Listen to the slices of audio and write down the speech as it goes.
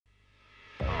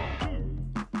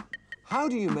How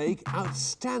do you make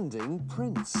outstanding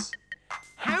prints?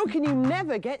 How can you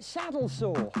never get saddle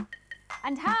sore?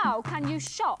 And how can you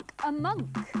shock a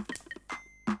monk?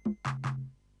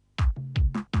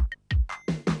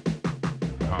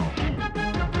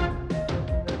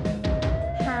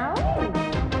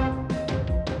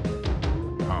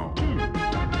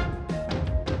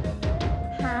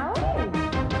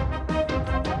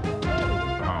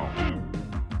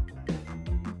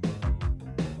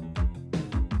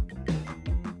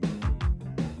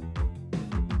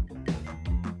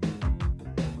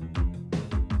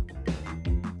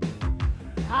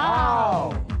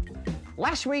 How?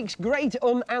 Last week's great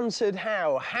unanswered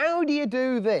how. How do you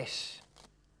do this?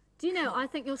 Do you know, I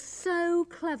think you're so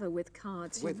clever with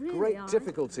cards. With really great are.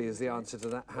 difficulty is the answer to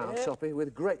that how, Toppy.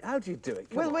 With great... How do you do it?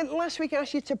 Come on. Last week I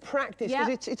asked you to practice,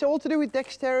 because it's all to do with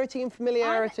dexterity and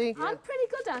familiarity. I'm pretty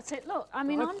good at it. Look, I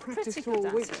mean, I'm pretty good at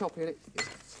all week, it. Toppy, and it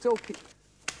still keep...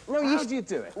 No, how do you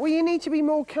do it? Well, you need to be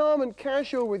more calm and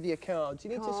casual with your cards. You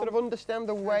need to sort of understand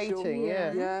the weighting,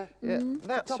 Yeah.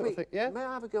 That Toppy, sort of thing, yeah? may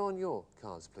I have a go on your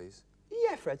cards, please?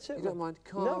 Yeah, Fred, certainly. You don't mind?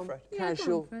 Calm, No, Fred.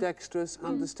 casual, Fred. dexterous,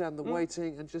 understand the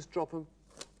weighting, and just drop them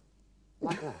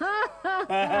like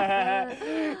that.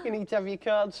 You need to have your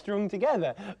cards strung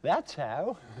together. That's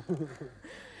how.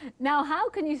 Now, how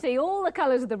can you see all the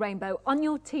colours of the rainbow on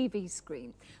your TV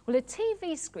screen? Well, a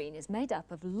TV screen is made up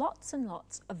of lots and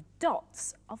lots of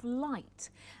dots of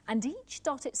light, and each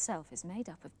dot itself is made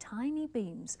up of tiny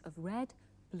beams of red,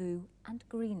 blue and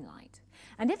green light.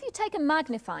 And if you take a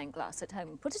magnifying glass at home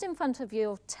and put it in front of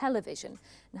your television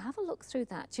and have a look through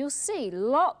that, you'll see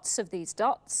lots of these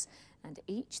dots, and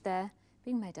each there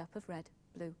being made up of red,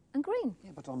 blue and green.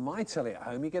 Yeah, but on my telly at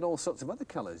home, you get all sorts of other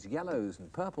colours, yellows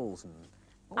and purples and...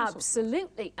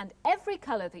 Absolutely, and every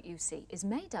colour that you see is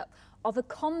made up of a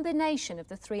combination of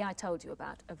the three I told you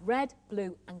about, of red,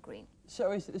 blue and green.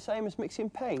 So is it the same as mixing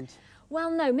paint? Well,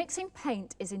 no, mixing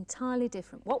paint is entirely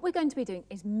different. What we're going to be doing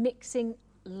is mixing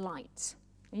light.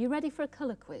 Are you ready for a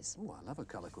colour quiz? Oh, I love a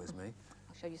colour quiz, me.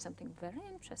 I'll show you something very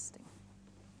interesting.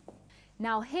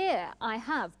 Now here I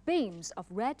have beams of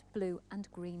red, blue and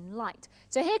green light.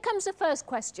 So here comes the first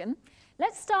question.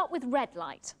 Let's start with red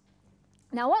light.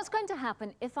 Now, what's going to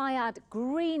happen if I add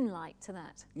green light to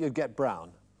that? You'd get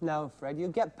brown. No, Fred, you'll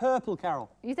get purple,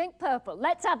 Carol. You think purple.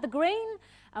 Let's add the green.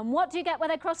 And what do you get when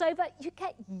they cross over? You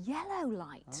get yellow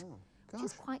light. Oh, which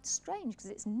is quite strange because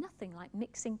it's nothing like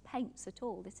mixing paints at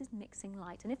all. This is mixing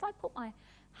light. And if I put my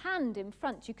hand in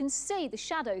front, you can see the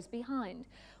shadows behind.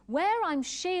 Where I'm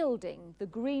shielding the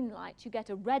green light, you get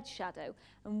a red shadow.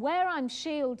 And where I'm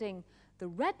shielding the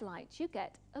red light, you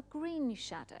get a green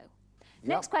shadow.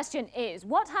 Next question is,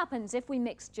 what happens if we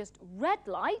mix just red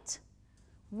light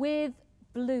with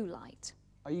blue light?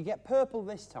 Oh, you get purple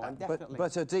this time, definitely.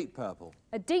 But a deep purple.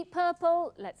 A deep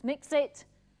purple, let's mix it.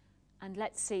 And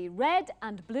let's see, red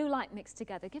and blue light mixed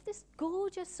together give this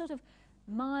gorgeous sort of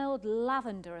mild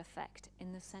lavender effect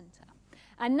in the centre.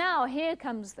 And now here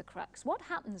comes the crux. What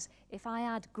happens if I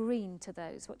add green to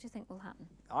those? What do you think will happen?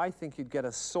 I think you'd get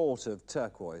a sort of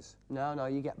turquoise. No,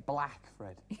 you get black,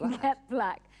 Fred. You get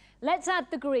black. Let's add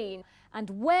the green. And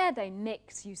where they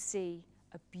mix, you see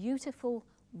a beautiful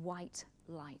white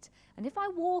light. And if I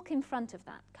walk in front of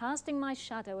that, casting my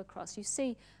shadow across, you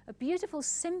see a beautiful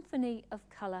symphony of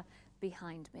colour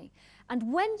behind me.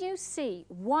 And when you see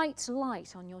white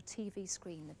light on your TV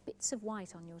screen, the bits of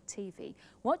white on your TV,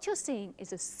 what you're seeing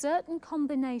is a certain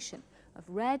combination of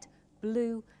red,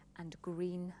 blue and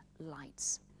green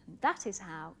lights. And that is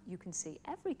how you can see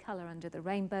every colour under the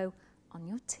rainbow on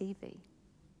your TV.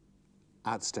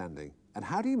 Outstanding. And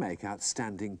how do you make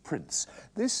outstanding prints?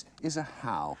 This is a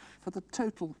how for the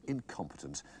total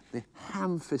incompetent, the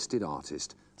ham-fisted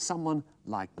artist, someone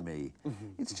like me.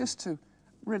 It's just to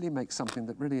really make something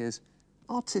that really is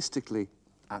artistically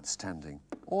outstanding.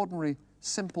 Ordinary,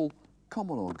 simple,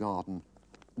 common or garden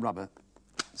rubber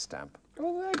stamp.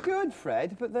 Well, they're good,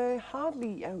 Fred, but they're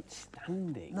hardly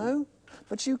outstanding. No,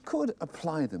 but you could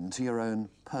apply them to your own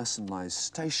personalised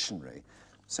stationery,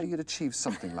 so you'd achieve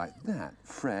something like that.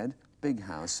 Fred, Big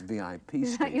House, VIP Street.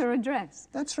 Is that your address?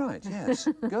 That's right, yes.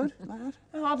 Good, like that?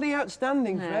 Hardly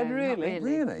outstanding, Fred, No, really. not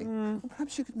Really? Well,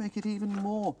 perhaps you could make it even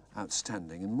more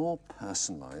outstanding and more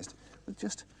personalised with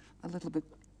just a little bit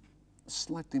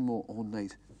slightly more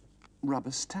ornate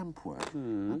rubber stamp work.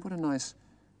 I'll put a nice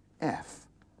F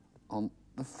on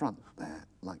the front there,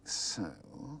 like so.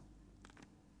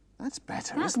 That's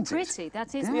better, isn't it? That's pretty,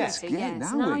 that is Yes, pretty, yeah, yes.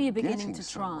 Now Now we're you're beginning getting to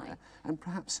somewhere. try. And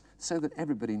perhaps so that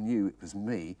everybody knew it was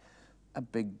me, a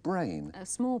big brain. A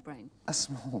small brain. A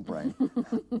small brain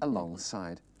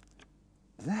alongside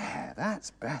There,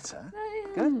 that's better.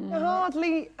 Good.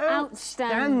 Hardly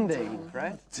outstanding,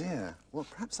 Fred. Dear, well,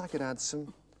 perhaps I could add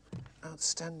some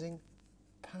outstanding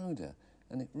powder.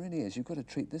 And it really is. You've got to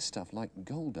treat this stuff like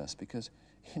gold dust because,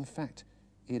 in fact,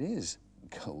 it is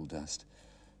gold dust.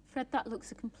 Fred, that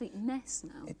looks a complete mess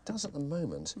now. It does at the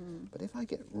moment, but if I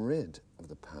get rid of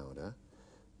the powder,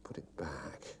 put it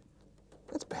back,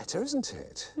 that's better, isn't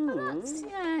it?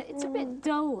 Yeah, it's a bit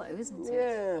dull though, isn't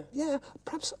it? Yeah,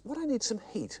 perhaps what I need some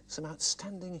heat, some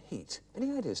outstanding heat.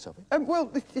 Any ideas, Toby?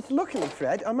 Well, it's luckily,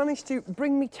 Fred, I managed to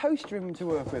bring me toaster in to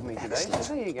work with me today. Excellent.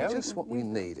 So there you go. Just what we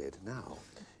needed. Now,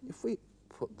 if we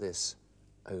put this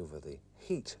over the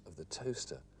heat of the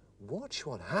toaster, watch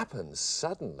what happens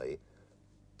suddenly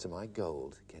to my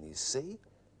gold. Can you see?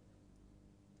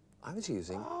 I was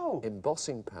using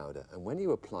embossing powder, and when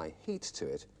you apply heat to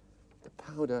it, the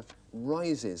powder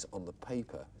rises on the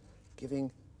paper,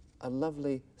 giving a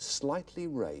lovely, slightly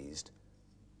raised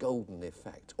golden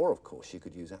effect. Or, of course, you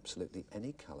could use absolutely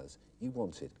any colours you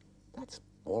wanted. That's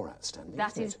more outstanding,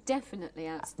 That isn't is it? definitely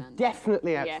outstanding.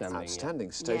 Definitely Yes. outstanding.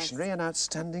 Outstanding stationery and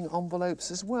outstanding envelopes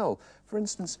as well. For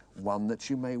instance, one that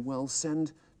you may well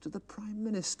send to the Prime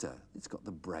Minister. It's got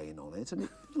the brain on it and it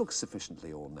looks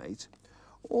sufficiently ornate.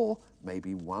 Or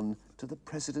maybe one to the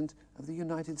President of the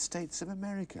United States of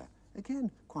America.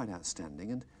 Again, quite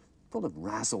outstanding and full of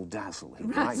razzle-dazzle.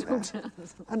 He'd like that.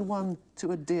 And one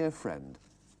to a dear friend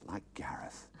like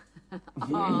Gareth.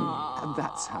 And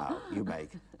that's how you make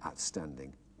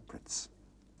outstanding prints.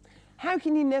 How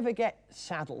can you never get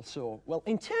saddle sore? Well,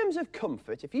 in terms of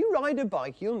comfort, if you ride a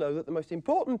bike, you'll know that the most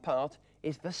important part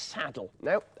is the saddle.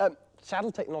 Now,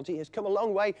 saddle technology has come a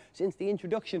long way since the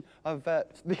introduction of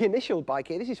the initial bike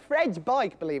here. This is Fred's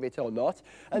bike, believe it or not,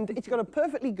 and it's got a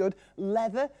perfectly good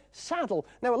leather saddle.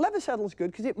 Now, a leather saddle is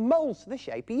good because it moulds to the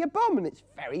shape of your bum, and it's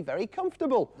very, very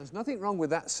comfortable. There's nothing wrong with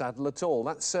that saddle at all.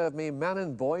 That served me man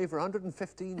and boy for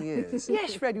 115 years.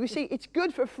 Yes, Fred, you see, it's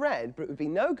good for Fred, but it would be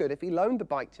no good if he loaned the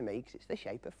bike to me because it's the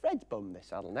shape of Fred's bum, this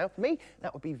saddle. Now, for me,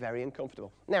 that would be very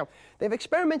uncomfortable. Now, they've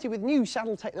experimented with new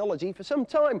saddle technology for some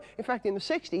time. In fact, in the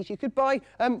 60s, you could buy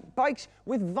bikes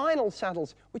with vinyl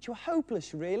saddles, which were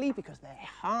hopeless, really, because they're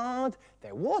hard,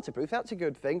 they're waterproof, that's a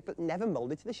good thing, but never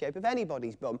moulded to the shape of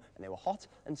anybody's bum, and they were hot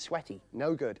and sweaty,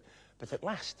 no good. But at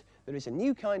last, there is a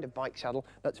new kind of bike saddle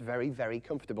that's very, very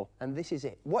comfortable, and this is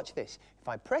it. Watch this. If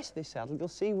I press this saddle, you'll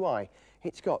see why.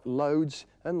 It's got loads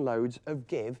and loads of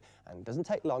give, and it doesn't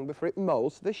take long before it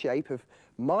moulds to the shape of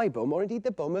my bum, or indeed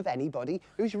the bum of anybody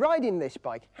who's riding this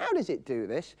bike. How does it do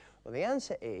this? Well, the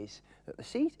answer is that the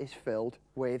seat is filled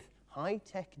with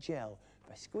high-tech gel.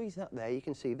 If I squeeze that there, you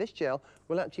can see this gel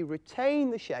will actually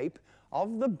retain the shape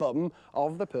of the bum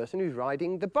of the person who's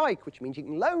riding the bike, which means you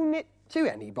can loan it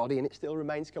to anybody and it still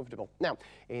remains comfortable. Now,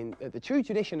 in the true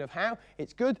tradition of how,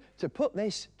 it's good to put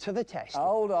this to the test.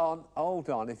 Hold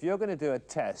on. If you're going to do a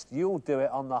test, you'll do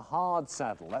it on the hard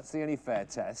saddle. That's the only fair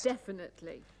test.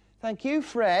 Definitely. Thank you,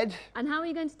 Fred. And how are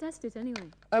you going to test it anyway?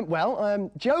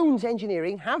 Jones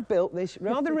Engineering have built this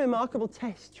rather remarkable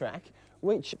test track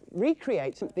which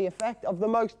recreates the effect of the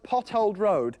most potholed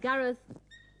road. Gareth,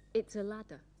 it's a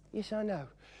ladder. Yes, I know.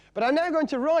 But I'm now going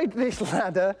to ride this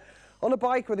ladder on a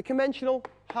bike with a conventional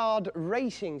hard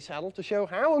racing saddle to show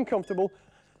how uncomfortable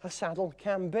a saddle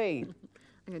can be.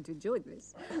 I'm going to enjoy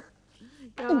this.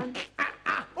 Go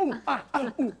on.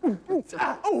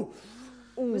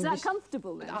 Was that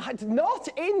comfortable then? Not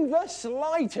in the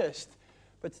slightest.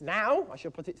 But now I shall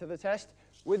put it to the test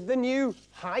with the new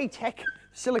high-tech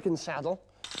silicone saddle.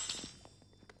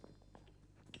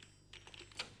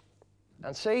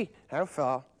 And see how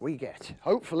far we get.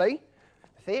 Hopefully,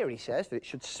 the theory says that it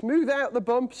should smooth out the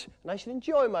bumps and I should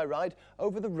enjoy my ride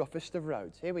over the roughest of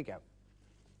roads. Here we go.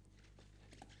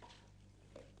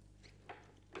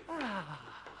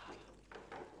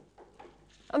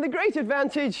 And the great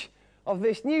advantage of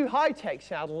this new high-tech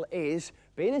saddle is,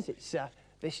 being as it's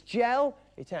this gel,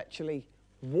 it's actually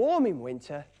warm in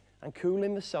winter and cool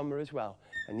in the summer as well.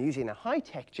 And using a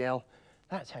high-tech gel,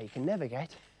 that's how you can never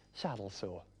get saddle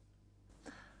sore.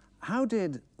 How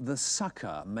did the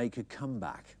sucker make a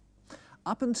comeback?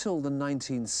 Up until the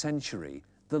 19th century,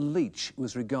 the leech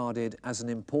was regarded as an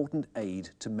important aid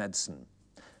to medicine.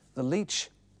 The leech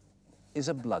is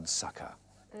a bloodsucker.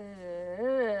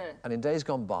 And in days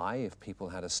gone by, if people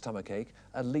had a stomachache,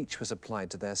 a leech was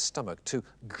applied to their stomach to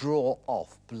draw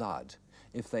off blood.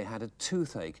 If they had a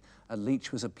toothache, a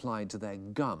leech was applied to their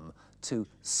gum to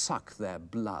suck their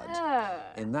blood.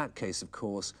 In that case, of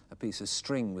course, a piece of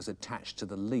string was attached to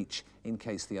the leech in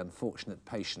case the unfortunate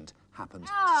patient happened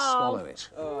to swallow it.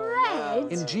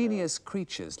 Fred! Ingenious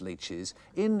creatures, leeches.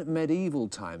 In medieval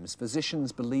times,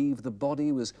 physicians believed the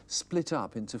body was split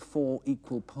up into 4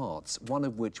 equal parts, one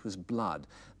of which was blood.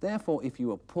 Therefore, if you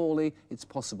were poorly, it's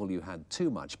possible you had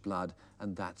too much blood,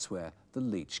 and that's where the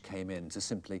leech came in to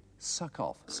simply suck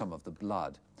off some of the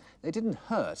blood. They didn't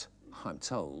hurt, I'm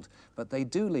told, but they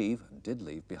did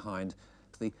leave behind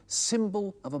the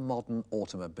symbol of a modern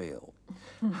automobile.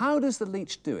 How does the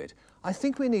leech do it? I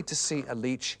think we need to see a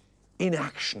leech in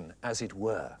action, as it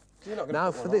were. You're not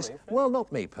Now, for this, well,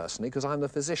 not me personally, because I'm the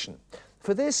physician.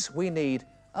 For this, we need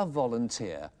a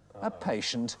volunteer, a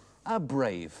patient, a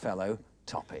brave fellow,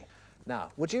 Toppy.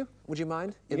 Now, would you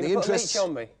mind? You're going to put a leech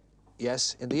on me?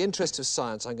 Yes, in the interest of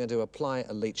science, I'm going to apply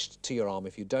a leech to your arm,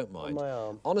 if you don't mind. On my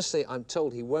arm? Honestly, I'm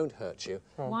told he won't hurt you.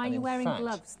 Why are you wearing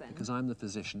gloves, then? Because I'm the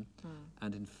physician,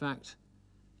 and in fact,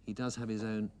 he does have his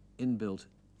own inbuilt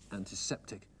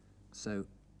antiseptic, so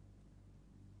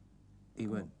he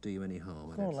won't do you any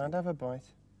harm. Come on, lad, have a bite.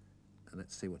 And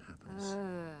let's see what happens.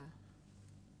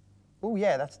 Oh,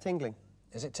 yeah, that's tingling.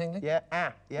 Is it tingling? Yeah,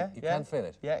 yeah. You can feel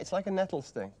it? Yeah, it's like a nettle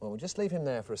sting. Well, we'll just leave him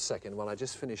there for a second while I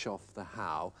just finish off the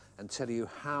how and tell you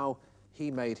how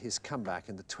he made his comeback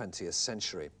in the 20th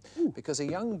century. Because a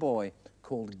young boy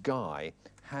called Guy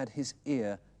had his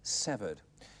ear severed.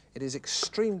 It is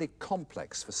extremely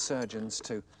complex for surgeons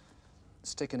to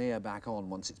stick an ear back on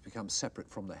once it's become separate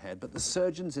from the head, but the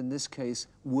surgeons in this case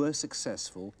were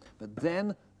successful, but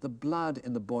then the blood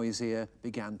in the boy's ear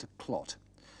began to clot.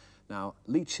 Now,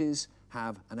 leeches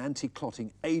have an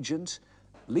anti-clotting agent.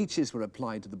 Leeches were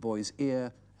applied to the boy's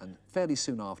ear, and fairly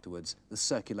soon afterwards, the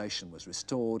circulation was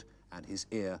restored and his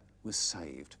ear was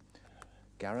saved.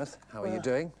 Gareth, how are you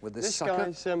doing with this sucker?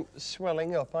 This guy's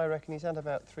swelling up. I reckon he's had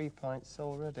about 3 pints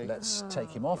already. Let's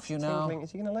take him off you now. Tingling.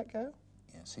 Is he going to let go?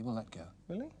 Yes, he will let go.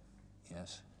 Will he?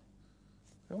 Yes.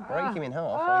 Don't break him in half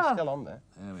while he's still on there.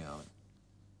 There we are.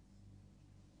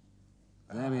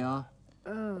 There we are.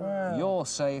 Wow. You're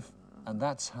safe, and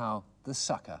that's how the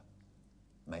sucker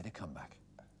made a comeback.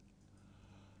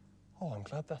 Oh, I'm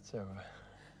glad that's over.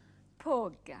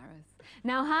 Poor Gareth.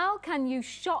 Now, how can you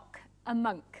shock a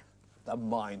monk? The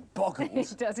mind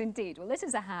boggles. It does indeed. Well, this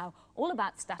is a how, all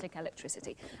about static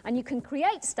electricity. And you can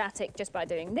create static just by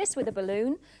doing this with a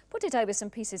balloon, put it over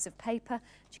some pieces of paper,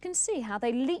 and you can see how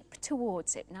they leap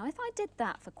towards it. Now, if I did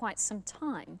that for quite some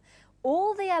time,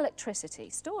 all the electricity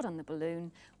stored on the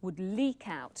balloon would leak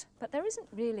out, but there isn't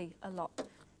really a lot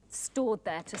stored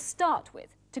there to start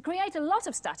with. To create a lot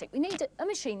of static, we need a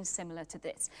machine similar to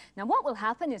this. Now, what will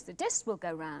happen is the disc will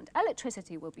go round,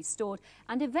 electricity will be stored,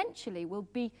 and eventually will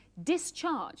be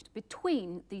discharged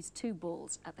between these 2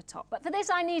 balls at the top. But for this,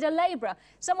 I need a labourer,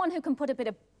 someone who can put a bit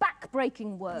of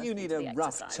back-breaking work You need into a the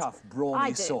rough, exercise. tough,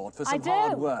 brawny sword for some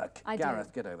hard work.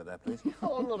 Gareth, get over there, please.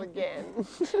 Oh, not again.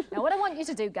 Now, what I want you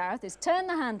to do, Gareth, is turn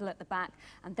the handle at the back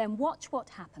and then watch what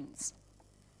happens.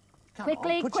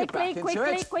 Quickly,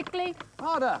 quickly.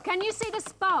 Harder. Can you see the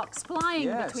sparks flying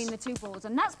Yes. between the 2 balls?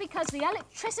 And that's because the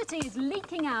electricity is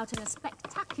leaking out in a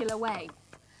spectacular way.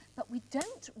 But we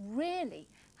don't really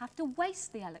have to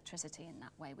waste the electricity in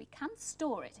that way. We can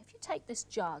store it. If you take this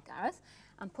jar, Gareth,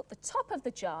 and put the top of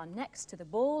the jar next to the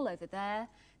ball over there,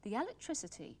 the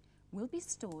electricity will be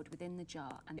stored within the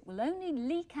jar, and it will only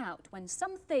leak out when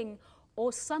something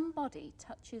or somebody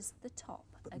touches the top.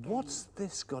 But again. what's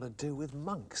this got to do with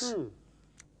monks?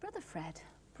 Brother Fred,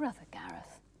 Brother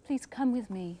Gareth, please come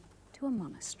with me to a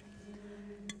monastery.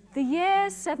 The year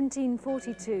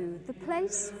 1742, the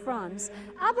place, France,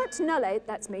 Abbot Nollet,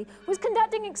 that's me, was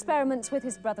conducting experiments with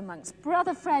his brother monks.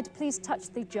 Brother Fred, please touch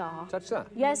the jar. Touch that?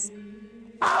 Yes.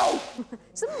 Ow!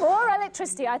 Some more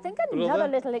electricity, I think. Another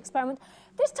little experiment.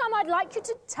 This time I'd like you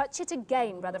to touch it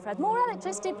again, Brother Fred. More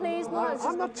electricity, please. More electricity.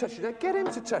 I'm not touching it. Get him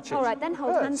to touch it. All right, then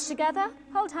hold Hurts. hands together.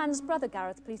 Hold hands, Brother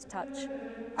Gareth, please touch.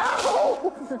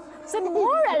 Ow! Some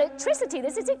more electricity.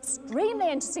 This is extremely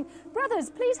interesting.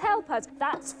 Brothers, please help us.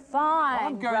 That's fine,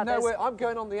 I'm going brothers. nowhere. I'm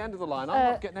going on the end of the line.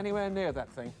 I'm not getting anywhere near that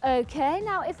thing. OK,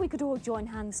 now if we could all join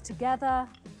hands together,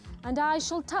 and I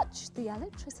shall touch the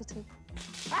electricity.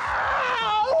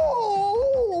 Ow!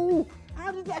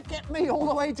 How did that get me all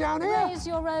the way down here? Raise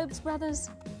your robes, brothers.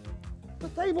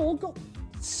 But they've all got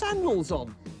sandals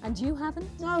on. And you haven't?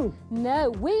 No. No,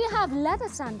 we have leather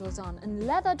sandals on, and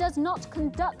leather does not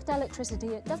conduct electricity.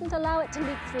 It doesn't allow it to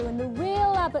leak through, and the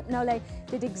real Abbot Nollet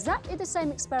did exactly the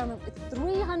same experiment with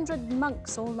 300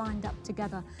 monks all lined up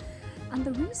together. And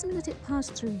the reason that it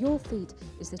passed through your feet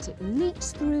is that it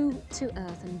leaks through to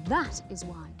earth, and that is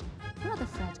why Brother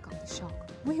Fred got the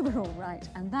shock. We were all right,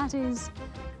 and that is...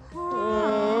 Oh,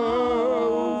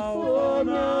 for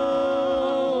now.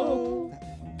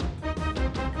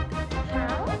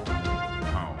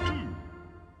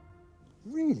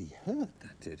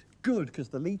 good, because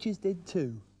the leeches did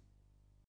too.